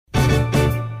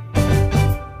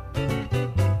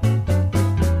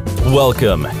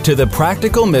Welcome to the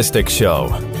Practical Mystic Show,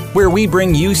 where we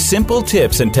bring you simple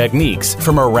tips and techniques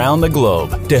from around the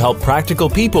globe to help practical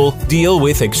people deal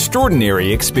with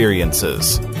extraordinary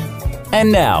experiences. And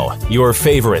now, your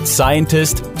favorite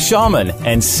scientist, shaman,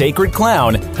 and sacred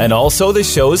clown, and also the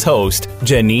show's host,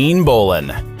 Janine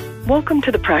Bolon. Welcome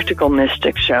to the Practical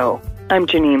Mystic Show. I'm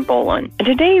Janine Bolon, and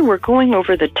today we're going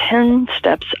over the 10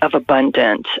 steps of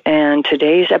abundance, and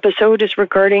today's episode is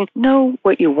regarding know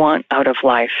what you want out of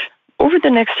life. Over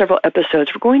the next several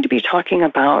episodes, we're going to be talking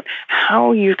about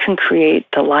how you can create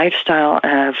the lifestyle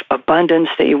of abundance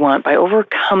that you want by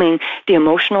overcoming the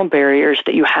emotional barriers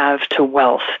that you have to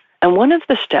wealth. And one of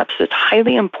the steps that's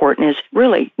highly important is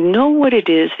really know what it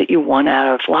is that you want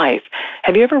out of life.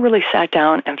 Have you ever really sat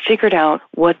down and figured out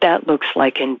what that looks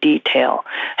like in detail?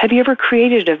 Have you ever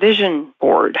created a vision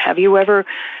board? Have you ever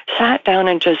sat down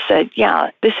and just said, yeah,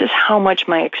 this is how much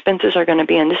my expenses are going to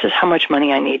be and this is how much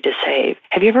money I need to save?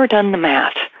 Have you ever done the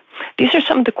math? These are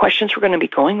some of the questions we're going to be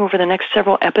going over the next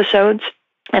several episodes.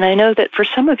 And I know that for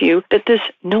some of you, that this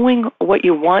knowing what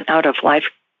you want out of life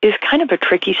is kind of a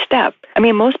tricky step. I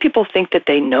mean, most people think that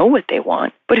they know what they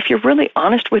want, but if you're really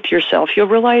honest with yourself, you'll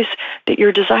realize that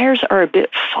your desires are a bit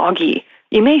foggy.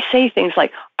 You may say things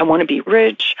like, I want to be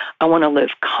rich, I want to live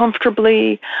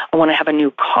comfortably, I want to have a new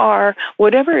car,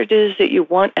 whatever it is that you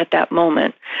want at that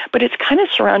moment. But it's kind of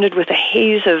surrounded with a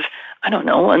haze of, I don't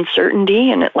know,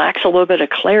 uncertainty, and it lacks a little bit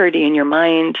of clarity in your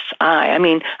mind's eye. I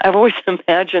mean, I've always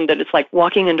imagined that it's like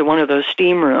walking into one of those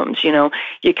steam rooms, you know.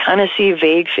 You kind of see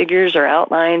vague figures or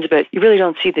outlines, but you really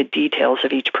don't see the details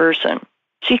of each person.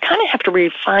 So you kind of have to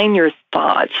refine your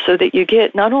thoughts so that you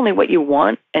get not only what you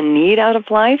want and need out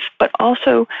of life, but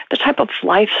also the type of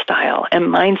lifestyle and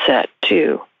mindset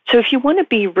too. So if you want to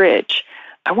be rich,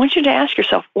 I want you to ask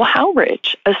yourself, well, how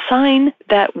rich? Assign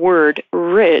that word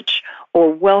rich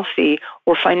or wealthy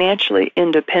or financially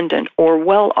independent or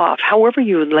well off, however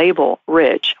you label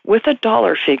rich, with a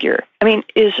dollar figure. I mean,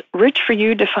 is rich for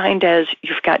you defined as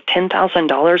you've got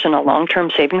 $10,000 in a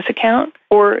long-term savings account?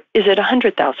 Or is it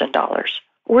 $100,000?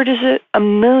 Or is it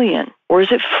 $1 million? Or is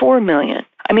it $4 million?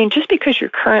 I mean, just because your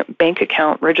current bank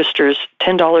account registers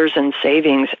 $10 in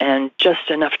savings and just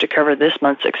enough to cover this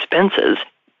month's expenses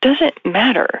doesn't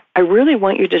matter. I really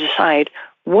want you to decide,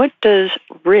 what does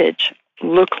rich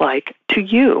look like to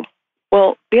you?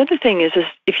 Well, the other thing is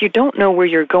if you don't know where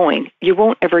you're going, you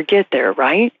won't ever get there,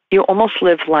 right? You almost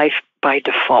live life by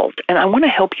default. And I want to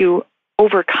help you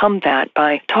overcome that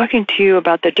by talking to you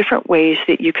about the different ways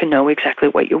that you can know exactly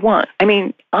what you want. I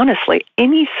mean, honestly,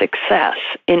 any success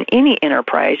in any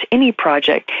enterprise, any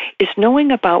project, is knowing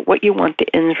about what you want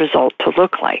the end result to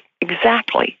look like.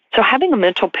 Exactly. So having a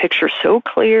mental picture so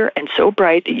clear and so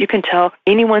bright that you can tell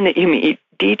anyone that you meet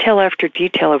detail after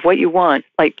detail of what you want.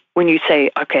 Like when you say,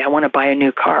 okay, I want to buy a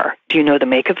new car. Do you know the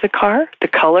make of the car, the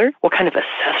color, what kind of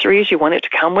accessories you want it to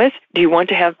come with? Do you want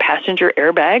to have passenger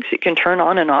airbags that can turn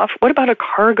on and off? What about a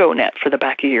cargo net for the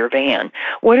back of your van?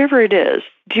 Whatever it is.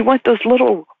 Do you want those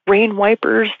little rain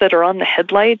wipers that are on the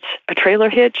headlights, a trailer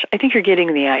hitch? I think you're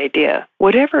getting the idea.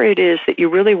 Whatever it is that you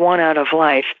really want out of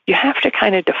life, you have to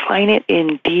kind of define it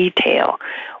in detail.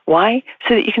 Why?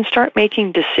 So that you can start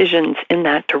making decisions in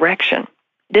that direction.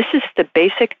 This is the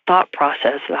basic thought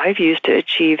process that I've used to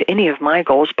achieve any of my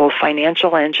goals, both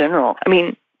financial and general. I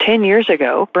mean, 10 years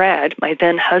ago, Brad, my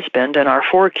then husband, and our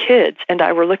 4 kids and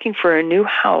I were looking for a new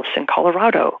house in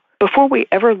Colorado. Before we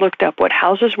ever looked up what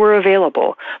houses were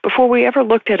available, before we ever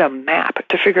looked at a map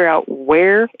to figure out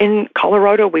where in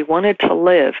Colorado we wanted to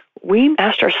live, we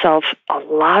asked ourselves a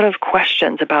lot of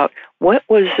questions about what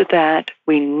was it that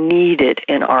we needed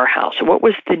in our house? What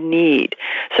was the need?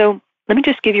 So let me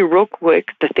just give you real quick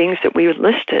the things that we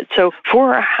listed. So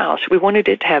for our house, we wanted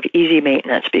it to have easy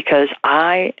maintenance because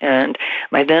I and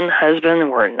my then husband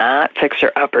were not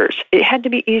fixer-uppers. It had to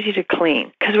be easy to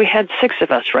clean because we had 6 of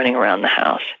us running around the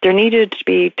house. There needed to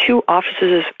be 2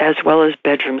 offices as well as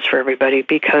bedrooms for everybody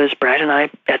because Brad and I,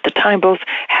 at the time, both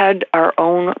had our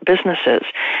own businesses.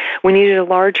 We needed a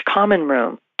large common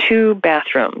room, 2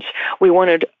 bathrooms. We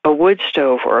wanted a wood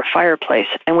stove or a fireplace,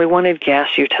 and we wanted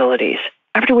gas utilities.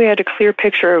 After we had a clear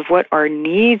picture of what our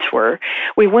needs were,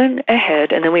 we went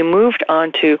ahead and then we moved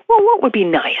on to, well, what would be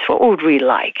nice? What would we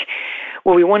like?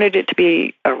 Well, we wanted it to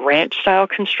be a ranch-style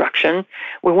construction.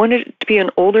 We wanted it to be an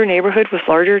older neighborhood with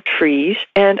larger trees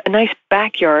and a nice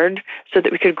backyard so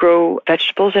that we could grow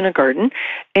vegetables in a garden.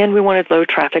 And we wanted low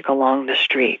traffic along the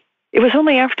street. It was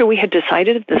only after we had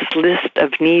decided this list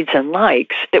of needs and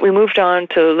likes that we moved on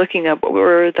to looking up what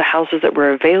were the houses that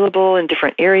were available in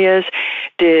different areas.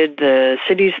 Did the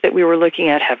cities that we were looking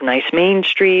at have nice main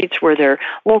streets? Were there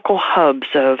local hubs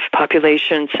of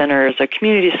population centers, a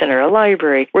community center, a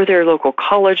library? Were there local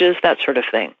colleges, that sort of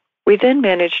thing? We then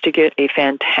managed to get a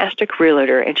fantastic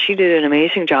realtor, and she did an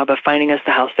amazing job of finding us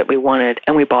the house that we wanted,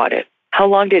 and we bought it. How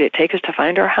long did it take us to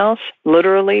find our house?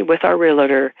 Literally, with our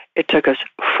realtor, it took us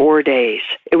 4 days.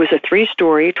 It was a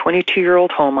 3-story,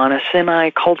 22-year-old home on a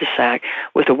semi-cul-de-sac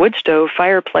with a wood stove,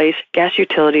 fireplace, gas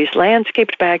utilities,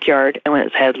 landscaped backyard, and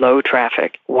it had low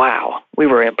traffic. Wow, we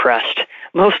were impressed.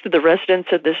 Most of the residents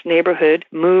of this neighborhood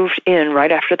moved in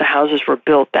right after the houses were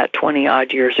built that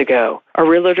 20-odd years ago. Our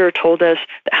realtor told us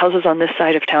that houses on this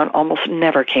side of town almost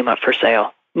never came up for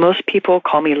sale. Most people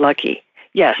call me lucky.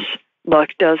 Yes, luck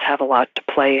does have a lot to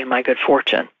play in my good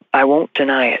fortune. I won't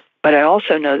deny it. But I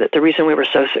also know that the reason we were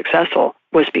so successful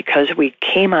was because we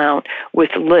came out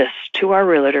with lists to our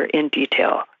realtor in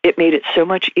detail. It made it so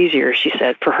much easier, she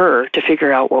said, for her to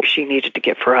figure out what she needed to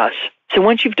get for us. So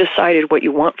once you've decided what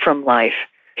you want from life,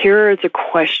 here are the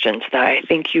questions that I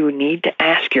think you need to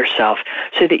ask yourself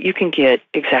so that you can get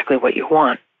exactly what you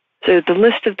want. So the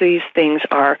list of these things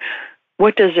are,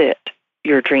 what does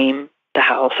your dream, the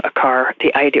house, a car,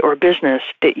 the idea or business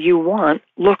that you want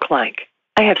look like?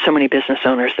 I have so many business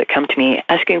owners that come to me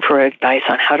asking for advice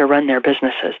on how to run their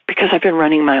businesses because I've been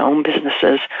running my own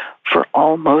businesses for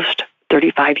almost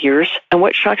 35 years. And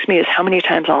what shocks me is how many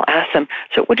times I'll ask them,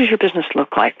 so what does your business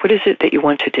look like? What is it that you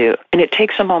want to do? And it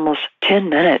takes them almost 10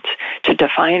 minutes to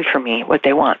define for me what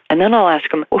they want. And then I'll ask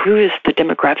them, well, who is the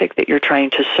demographic that you're trying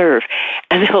to serve?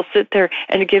 And they'll sit there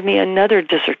and give me another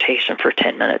dissertation for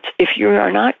 10 minutes. If you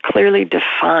are not clearly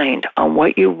defined on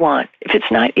what you want, if it's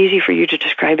not easy for you to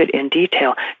describe it in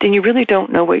detail, then you really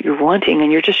don't know what you're wanting and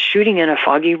you're just shooting in a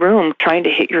foggy room trying to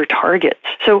hit your targets.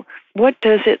 So what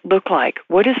does it look like?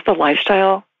 What does the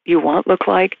lifestyle you want look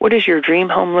like? What does your dream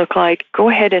home look like? Go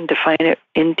ahead and define it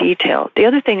in detail. The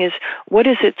other thing is, what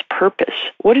is its purpose?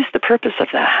 What is the purpose of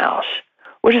that house?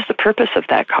 What is the purpose of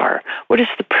that car? What is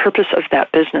the purpose of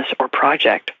that business or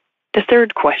project? The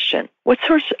third question, what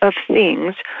sorts of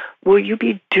things will you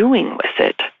be doing with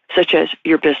it, such as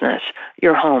your business,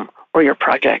 your home, or your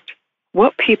project?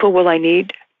 What people will I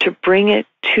need to bring it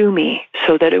to me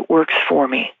so that it works for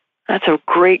me? That's a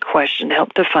great question to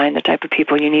help define the type of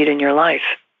people you need in your life.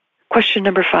 Question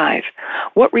number 5,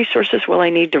 what resources will I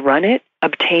need to run it,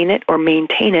 obtain it, or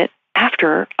maintain it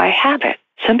after I have it?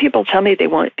 Some people tell me they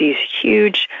want these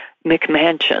huge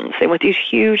McMansions. They want these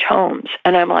huge homes.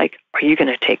 And I'm like, are you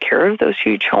going to take care of those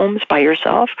huge homes by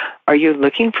yourself? Are you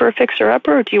looking for a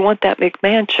fixer-upper, or do you want that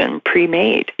McMansion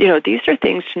pre-made? These are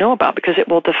things to know about because it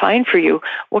will define for you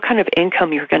what kind of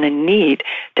income you're going to need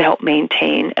to help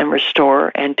maintain and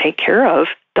restore and take care of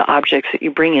the objects that you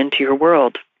bring into your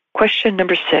world. Question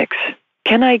number 6.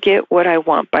 Can I get what I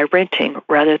want by renting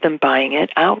rather than buying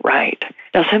it outright?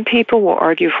 Now, some people will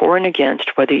argue for and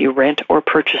against whether you rent or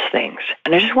purchase things.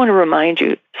 And I just want to remind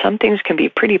you, some things can be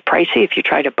pretty pricey if you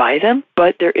try to buy them,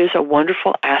 but there is a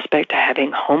wonderful aspect to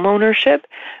having home ownership.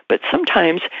 But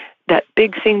sometimes that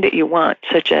big thing that you want,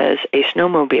 such as a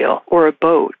snowmobile or a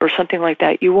boat or something like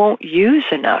that, you won't use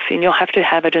enough and you'll have to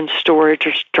have it in storage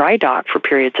or dry dock for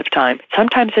periods of time.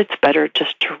 Sometimes it's better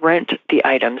just to rent the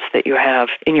items that you have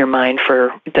in your mind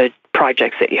for the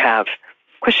projects that you have.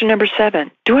 Question number 7,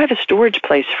 do I have a storage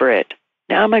place for it?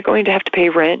 Now am I going to have to pay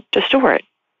rent to store it?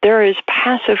 There is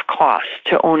passive cost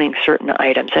to owning certain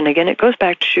items. And again, it goes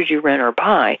back to should you rent or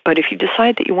buy. But if you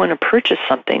decide that you want to purchase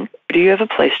something, do you have a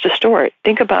place to store it?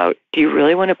 Think about, do you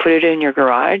really want to put it in your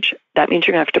garage? That means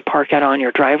you're going to have to park out on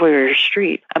your driveway or your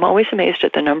street. I'm always amazed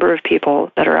at the number of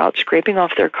people that are out scraping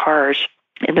off their cars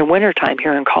in the wintertime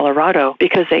here in Colorado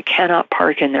because they cannot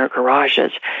park in their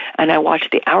garages. And I watch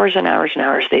the hours and hours and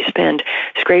hours they spend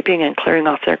scraping and clearing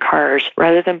off their cars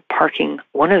rather than parking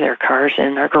one of their cars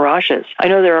in their garages. I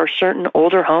know there are certain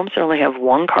older homes that only have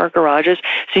one-car garages,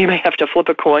 so you may have to flip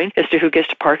a coin as to who gets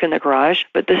to park in the garage,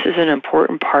 but this is an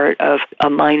important part of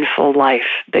a mindful life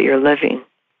that you're living.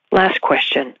 Last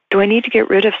question, do I need to get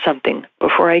rid of something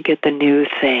before I get the new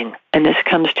thing? And this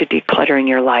comes to decluttering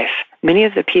your life. Many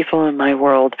of the people in my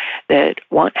world that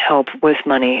want help with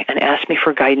money and ask me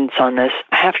for guidance on this,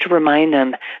 I have to remind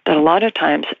them that a lot of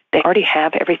times they already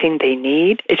have everything they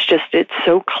need. It's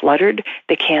so cluttered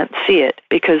they can't see it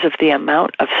because of the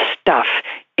amount of stuff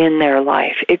in their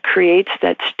life. It creates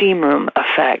that steam room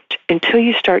effect. Until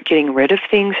you start getting rid of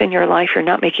things in your life, you're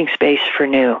not making space for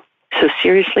new. So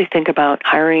seriously think about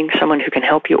hiring someone who can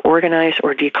help you organize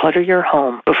or declutter your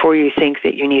home before you think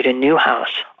that you need a new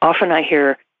house. Often I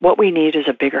hear, What we need is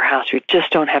a bigger house. We just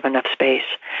don't have enough space.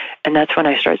 And that's when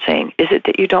I start saying, is it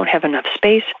that you don't have enough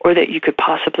space, or that you could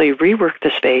possibly rework the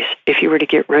space if you were to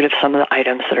get rid of some of the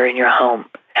items that are in your home?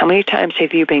 How many times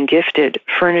have you been gifted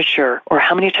furniture, or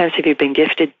how many times have you been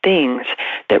gifted things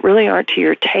that really aren't to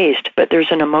your taste, but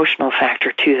there's an emotional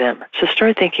factor to them? So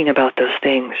start thinking about those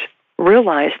things.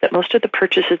 Realize that most of the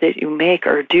purchases that you make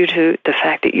are due to the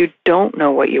fact that you don't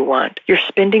know what you want. You're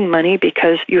spending money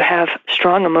because you have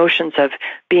strong emotions of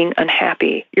being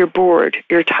unhappy, you're bored,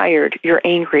 you're tired, you're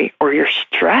angry, or you're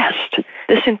stressed.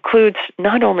 This includes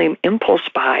not only impulse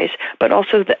buys, but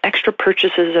also the extra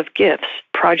purchases of gifts,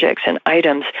 projects, and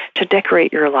items to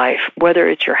decorate your life, whether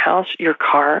it's your house, your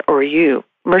car, or you.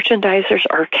 Merchandisers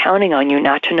are counting on you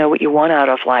not to know what you want out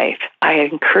of life. I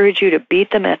encourage you to beat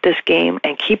them at this game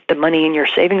and keep the money in your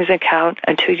savings account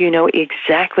until you know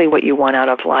exactly what you want out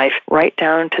of life, right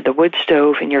down to the wood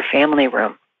stove in your family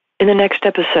room. In the next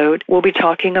episode, we'll be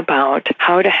talking about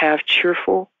how to have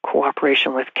cheerful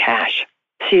cooperation with cash.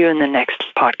 See you in the next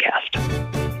podcast.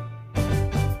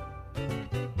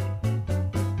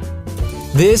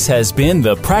 This has been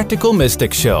the Practical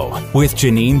Mystic Show with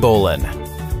Janine Bolon.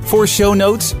 For show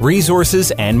notes,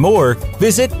 resources, and more,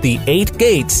 visit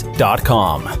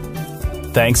the8gates.com.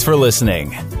 Thanks for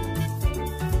listening.